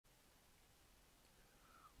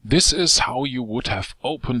This is how you would have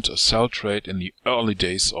opened a sell trade in the early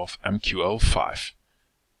days of MQL5.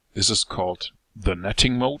 This is called the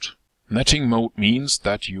netting mode. Netting mode means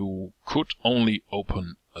that you could only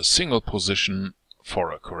open a single position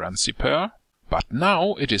for a currency pair, but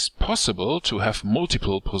now it is possible to have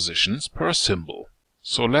multiple positions per symbol.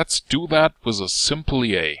 So let's do that with a simple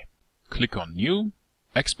EA. Click on New,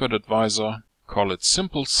 Expert Advisor, call it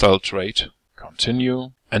Simple Sell Trade,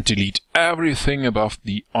 continue, and delete everything above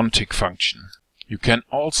the onTick function. You can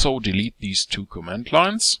also delete these two command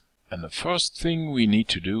lines, and the first thing we need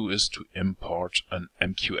to do is to import an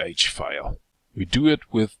MQH file. We do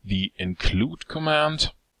it with the include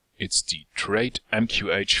command. It's the trade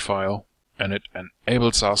MQH file, and it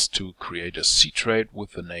enables us to create a CTrade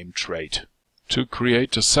with the name trade. To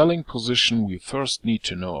create a selling position, we first need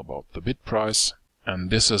to know about the bid price, and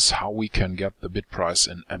this is how we can get the bid price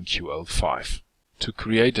in MQL5. To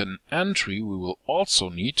create an entry, we will also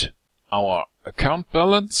need our account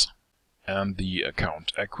balance and the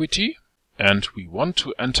account equity, and we want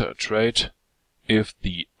to enter a trade if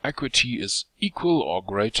the equity is equal or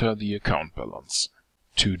greater the account balance.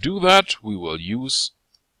 To do that, we will use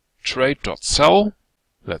trade.sell.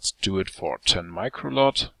 Let's do it for 10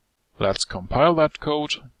 microlot. Let's compile that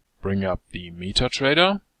code, bring up the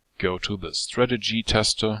Metatrader, go to the strategy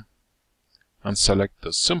tester, and select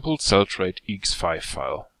the simple sell trade EX5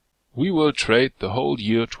 file. We will trade the whole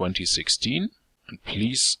year 2016, and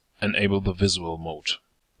please enable the visual mode.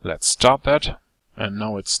 Let's start that, and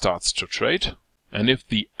now it starts to trade. And if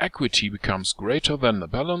the equity becomes greater than the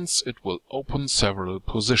balance, it will open several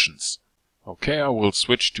positions. Okay, I will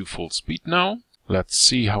switch to full speed now. Let's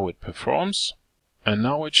see how it performs. And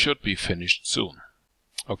now it should be finished soon.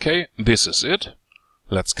 Okay, this is it.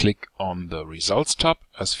 Let's click on the results tab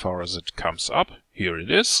as far as it comes up. Here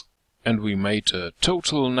it is. And we made a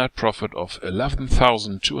total net profit of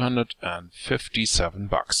 11,257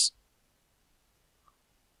 bucks.